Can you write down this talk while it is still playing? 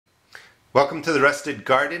Welcome to the Rusted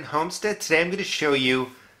Garden Homestead. Today I'm going to show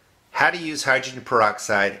you how to use hydrogen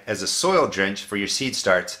peroxide as a soil drench for your seed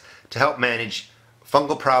starts to help manage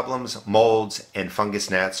fungal problems, molds, and fungus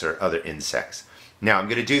gnats or other insects. Now I'm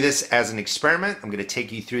going to do this as an experiment. I'm going to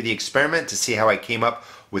take you through the experiment to see how I came up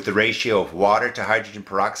with the ratio of water to hydrogen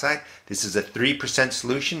peroxide. This is a 3%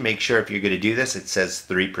 solution. Make sure if you're going to do this it says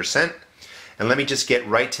 3%. And let me just get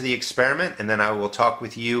right to the experiment, and then I will talk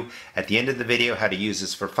with you at the end of the video how to use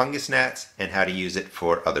this for fungus gnats and how to use it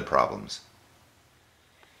for other problems.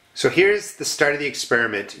 So here's the start of the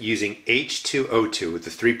experiment using H2O2 with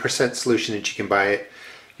the 3% solution that you can buy at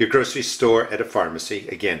your grocery store at a pharmacy.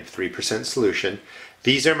 Again, 3% solution.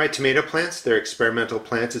 These are my tomato plants. They're experimental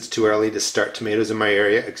plants. It's too early to start tomatoes in my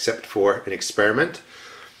area except for an experiment.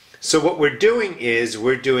 So what we're doing is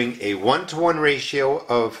we're doing a 1-to-1 ratio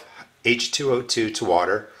of H2O2 to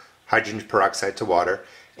water, hydrogen peroxide to water,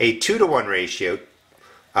 a 2-to-1 ratio,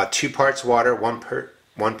 2 parts water, 1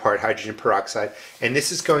 part hydrogen peroxide, and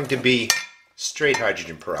this is going to be straight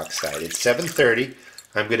hydrogen peroxide. It's 7:30.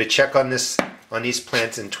 I'm going to check on these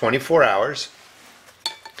plants in 24 hours,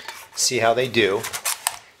 see how they do,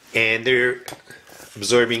 and they're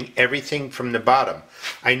absorbing everything from the bottom.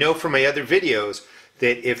 I know from my other videos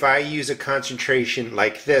that if I use a concentration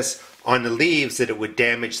like this on the leaves that it would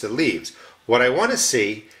damage the leaves. What I want to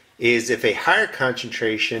see is if a higher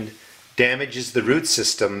concentration damages the root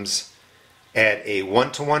systems at a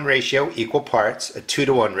 1-to-1 ratio, equal parts, a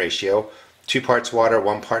 2-to-1 ratio, 2 parts water,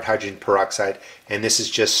 1 part hydrogen peroxide, and this is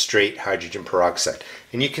just straight hydrogen peroxide.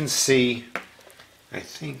 And you can see, I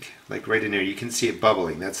think, like right in there, you can see it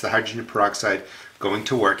bubbling. That's the hydrogen peroxide going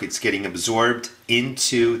to work. It's getting absorbed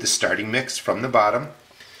into the starting mix from the bottom.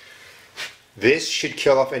 This should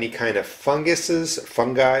kill off any kind of funguses,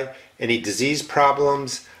 fungi, any disease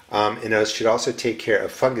problems, and it should also take care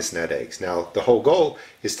of fungus gnat eggs. Now, the whole goal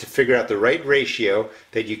is to figure out the right ratio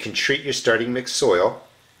that you can treat your starting mix soil,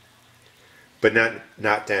 but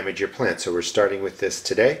not damage your plant. So we're starting with this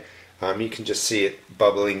today. You can just see it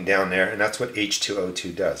bubbling down there, and that's what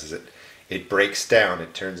H2O2 does. Is it breaks down,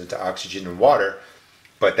 it turns into oxygen and water,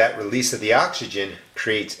 but that release of the oxygen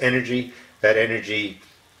creates energy. That energy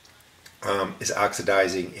is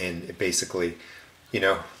oxidizing, and it basically,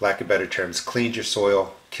 lack of better terms, cleans your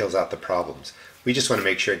soil, kills out the problems. We just want to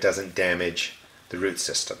make sure it doesn't damage the root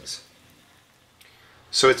systems.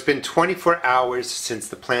 So it's been 24 hours since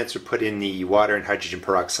the plants were put in the water and hydrogen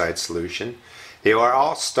peroxide solution. They are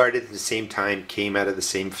all started at the same time, came out of the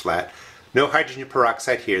same flat. No hydrogen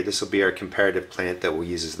peroxide here. This will be our comparative plant that we'll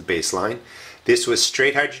use as the baseline. This was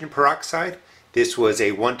straight hydrogen peroxide. This was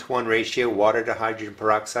a 1-to-1 ratio, water to hydrogen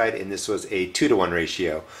peroxide, and this was a 2-to-1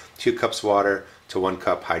 ratio, 2 cups water to 1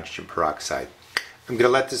 cup hydrogen peroxide. I'm going to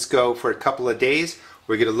let this go for a couple of days.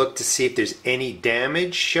 We're going to look to see if there's any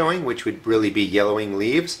damage showing, which would really be yellowing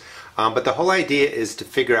leaves. But the whole idea is to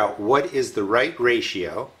figure out what is the right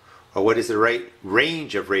ratio, or what is the right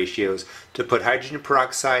range of ratios to put hydrogen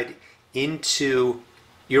peroxide into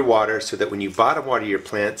your water so that when you bottom water your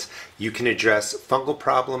plants, you can address fungal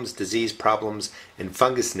problems, disease problems, and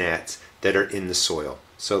fungus gnats that are in the soil.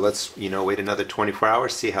 So let's, wait another 24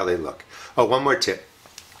 hours, see how they look. Oh, one more tip.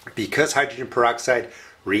 Because hydrogen peroxide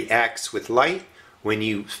reacts with light, when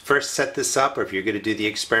you first set this up, or if you're going to do the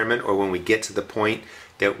experiment, or when we get to the point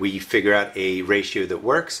that we figure out a ratio that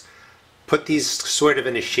works, put these sort of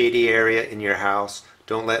in a shady area in your house.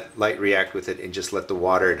 Don't let light react with it, and just let the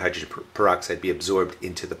water and hydrogen peroxide be absorbed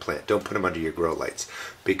into the plant. Don't put them under your grow lights,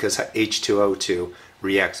 because H2O2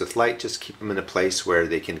 reacts with light. Just keep them in a place where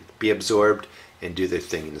they can be absorbed and do their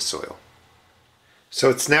thing in the soil. So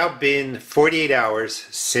it's now been 48 hours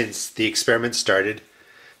since the experiment started.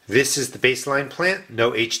 This is the baseline plant.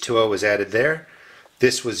 No H2O was added there.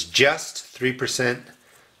 This was just 3%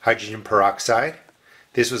 hydrogen peroxide.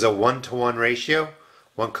 This was a 1-to-1 ratio.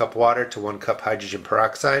 1 cup water to 1 cup hydrogen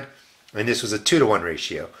peroxide, and this was a 2-to-1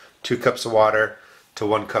 ratio, 2 cups of water to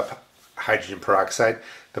 1 cup hydrogen peroxide.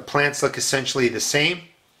 The plants look essentially the same.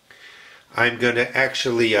 I'm going to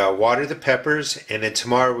actually water the peppers, and then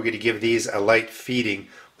tomorrow we're going to give these a light feeding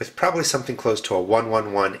with probably something close to a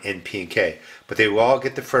 111 NP&K, but they will all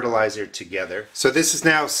get the fertilizer together. So this is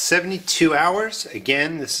now 72 hours.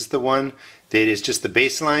 Again, this is the one that is just the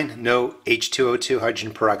baseline, no H2O2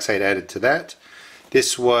 hydrogen peroxide added to that.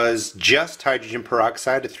 This was just hydrogen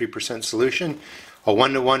peroxide, a 3% solution, a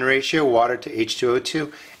 1-to-1 ratio, water to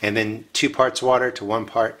H2O2, and then 2 parts water to 1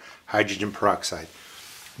 part hydrogen peroxide.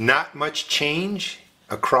 Not much change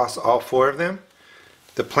across all 4 of them.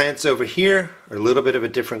 The plants over here are a little bit of a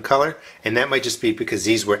different color, and that might just be because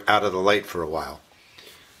these were out of the light for a while.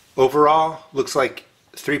 Overall, looks like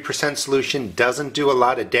 3% solution doesn't do a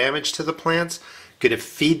lot of damage to the plants. Going to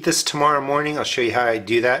feed this tomorrow morning. I'll show you how I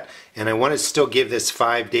do that. And I want to still give this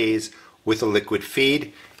 5 days with a liquid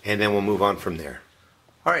feed, and then we'll move on from there.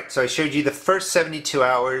 Alright, so I showed you the first 72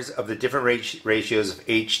 hours of the different ratios of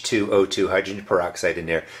H2O2, hydrogen peroxide, in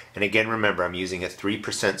there. And again, remember, I'm using a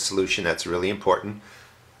 3% solution. That's really important.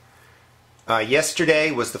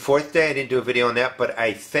 Yesterday was the 4th day. I didn't do a video on that, but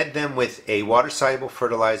I fed them with a water-soluble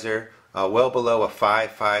fertilizer well below a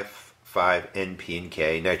 555 NP and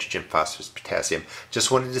K, nitrogen, phosphorus, potassium.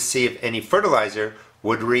 Just wanted to see if any fertilizer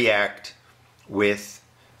would react with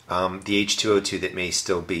the H2O2 that may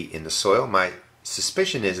still be in the soil. My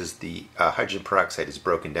suspicion is the hydrogen peroxide is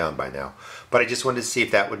broken down by now. But I just wanted to see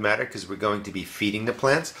if that would matter, because we're going to be feeding the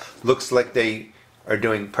plants. Looks like they are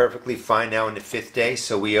doing perfectly fine now in the 5th day,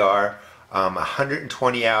 so we are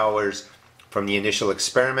 120 hours from the initial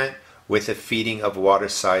experiment with a feeding of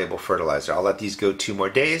water-soluble fertilizer. I'll let these go 2 more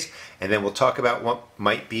days, and then we'll talk about what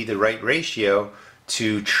might be the right ratio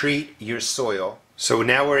to treat your soil. So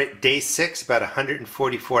now we're at day 6, about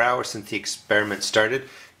 144 hours since the experiment started.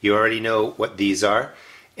 You already know what these are.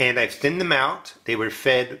 And I've thinned them out. They were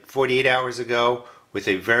fed 48 hours ago with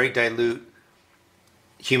a very dilute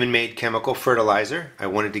human-made chemical fertilizer. I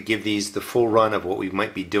wanted to give these the full run of what we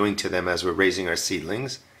might be doing to them as we're raising our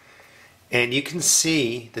seedlings. And you can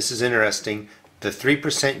see, this is interesting, the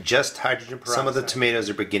 3% just hydrogen peroxide. Some of the tomatoes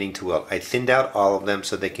are beginning to wilt. I thinned out all of them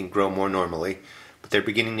so they can grow more normally, but they're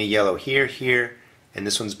beginning to yellow here, here, and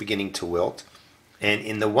this one's beginning to wilt. And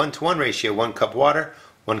in the 1-to-1 ratio, 1 cup water,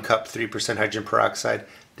 1 cup 3% hydrogen peroxide,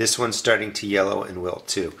 this one's starting to yellow and wilt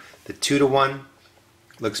too. The 2-to-1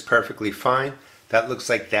 looks perfectly fine. That looks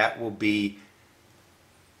like that will be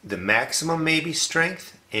the maximum maybe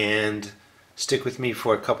strength, and stick with me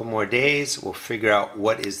for a couple more days. We'll figure out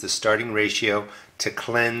what is the starting ratio to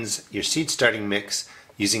cleanse your seed starting mix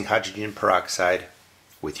using hydrogen peroxide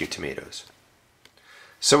with your tomatoes.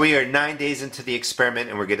 So we are 9 days into the experiment,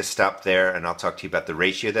 and we're going to stop there, and I'll talk to you about the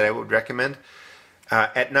ratio that I would recommend.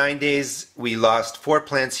 At 9 days, we lost 4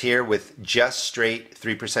 plants here with just straight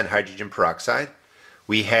 3% hydrogen peroxide.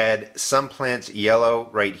 We had some plants yellow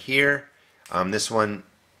right here. This one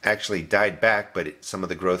actually died back, but some of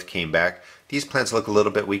the growth came back. These plants look a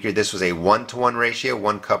little bit weaker. This was a 1-to-1 ratio,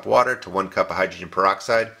 1 cup water to 1 cup of hydrogen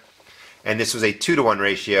peroxide. And this was a 2-to-1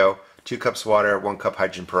 ratio, 2 cups water, 1 cup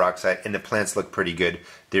hydrogen peroxide, and the plants look pretty good.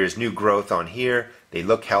 There's new growth on here. They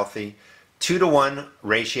look healthy. 2-to-1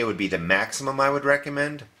 ratio would be the maximum I would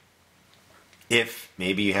recommend. If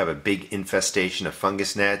maybe you have a big infestation of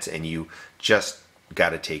fungus gnats and you just got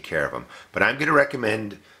to take care of them. But I'm going to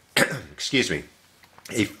recommend, excuse me,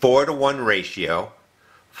 a 4-to-1 ratio,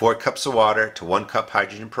 4 cups of water to 1 cup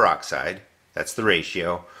hydrogen peroxide. That's the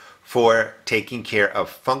ratio for taking care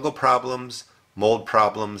of fungal problems, mold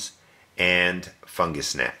problems, and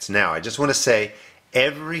fungus gnats. Now, I just want to say,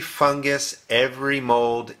 every fungus, every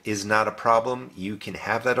mold is not a problem. You can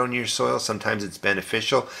have that on your soil. Sometimes it's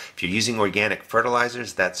beneficial. If you're using organic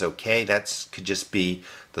fertilizers, that's okay. That could just be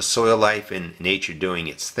the soil life and nature doing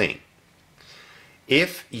its thing.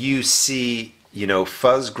 If you see,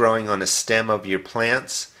 fuzz growing on a stem of your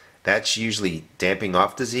plants, that's usually damping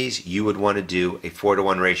off disease. You would want to do a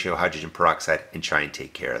 4-to-1 ratio hydrogen peroxide and try and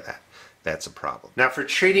take care of that. That's a problem. Now, for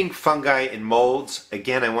treating fungi and molds,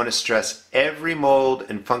 again, I want to stress every mold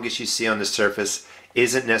and fungus you see on the surface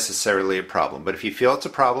isn't necessarily a problem. But if you feel it's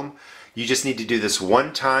a problem, you just need to do this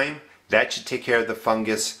one time. That should take care of the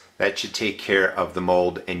fungus. That should take care of the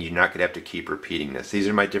mold, and you're not going to have to keep repeating this. These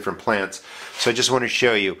are my different plants. So I just want to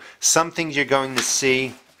show you some things you're going to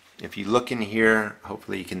see. If you look in here,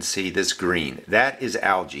 hopefully you can see this green. That is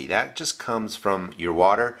algae. That just comes from your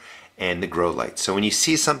water and the grow light. So when you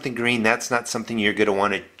see something green, that's not something you're going to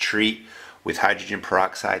want to treat with hydrogen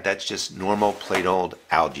peroxide. That's just normal, plain old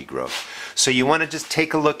algae growth. So you want to just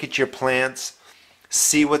take a look at your plants,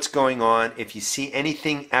 see what's going on. If you see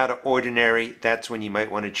anything out of ordinary, that's when you might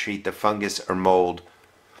want to treat the fungus or mold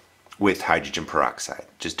with hydrogen peroxide.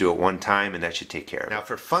 Just do it one time and that should take care of it. Now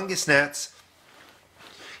for fungus gnats,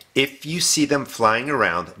 if you see them flying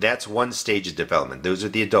around, that's one stage of development. Those are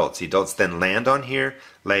the adults. The adults then land on here,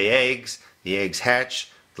 lay eggs, the eggs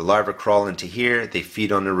hatch, the larvae crawl into here, they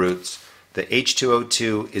feed on the roots. The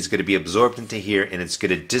H2O2 is going to be absorbed into here, and it's going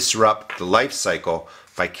to disrupt the life cycle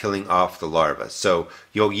by killing off the larvae. So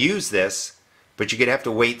you'll use this, but you're going to have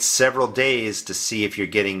to wait several days to see if you're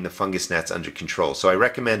getting the fungus gnats under control. So I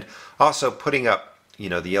recommend also putting up,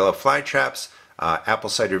 the yellow fly traps, apple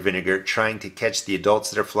cider vinegar, trying to catch the adults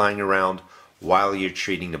that are flying around while you're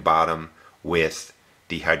treating the bottom with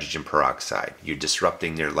the hydrogen peroxide. You're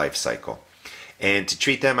disrupting their life cycle. And to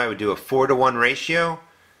treat them, I would do a 4-to-1 ratio.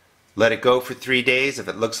 Let it go for 3 days. If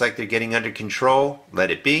it looks like they're getting under control, let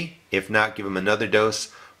it be. If not, give them another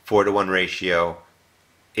dose, 4-to-1 ratio,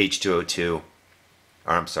 H2O2,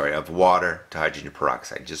 or I'm sorry, of water to hydrogen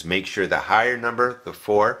peroxide. Just make sure the higher number, the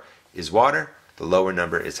 4, is water. The lower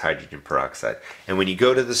number is hydrogen peroxide. And when you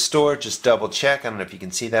go to the store, just double check. I don't know if you can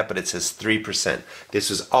see that, but it says 3%. This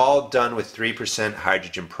was all done with 3%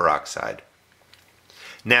 hydrogen peroxide.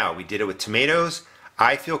 Now, we did it with tomatoes.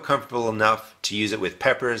 I feel comfortable enough to use it with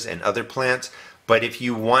peppers and other plants, but if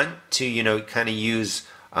you want to, kind of use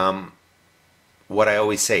what I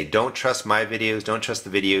always say, don't trust my videos, don't trust the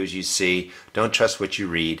videos you see, don't trust what you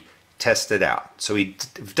read, test it out. So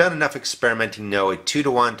we've done enough experimenting to know a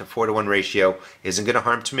 2-to-1 to 4-to-1 ratio isn't going to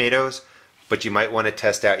harm tomatoes, but you might want to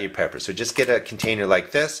test out your peppers. So just get a container like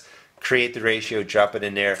this, create the ratio, drop it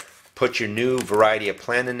in there, put your new variety of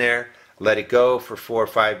plant in there, let it go for 4 or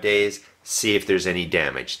 5 days, see if there's any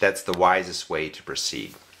damage. That's the wisest way to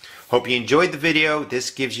proceed. Hope you enjoyed the video.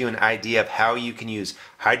 This gives you an idea of how you can use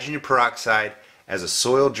hydrogen peroxide as a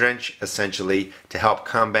soil drench, essentially, to help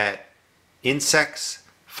combat insects,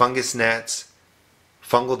 fungus gnats,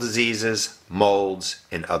 fungal diseases, molds,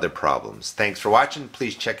 and other problems. Thanks for watching.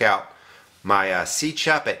 Please check out my seed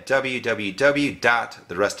shop at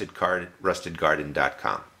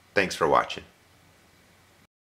www.therustedgarden.com. Thanks for watching.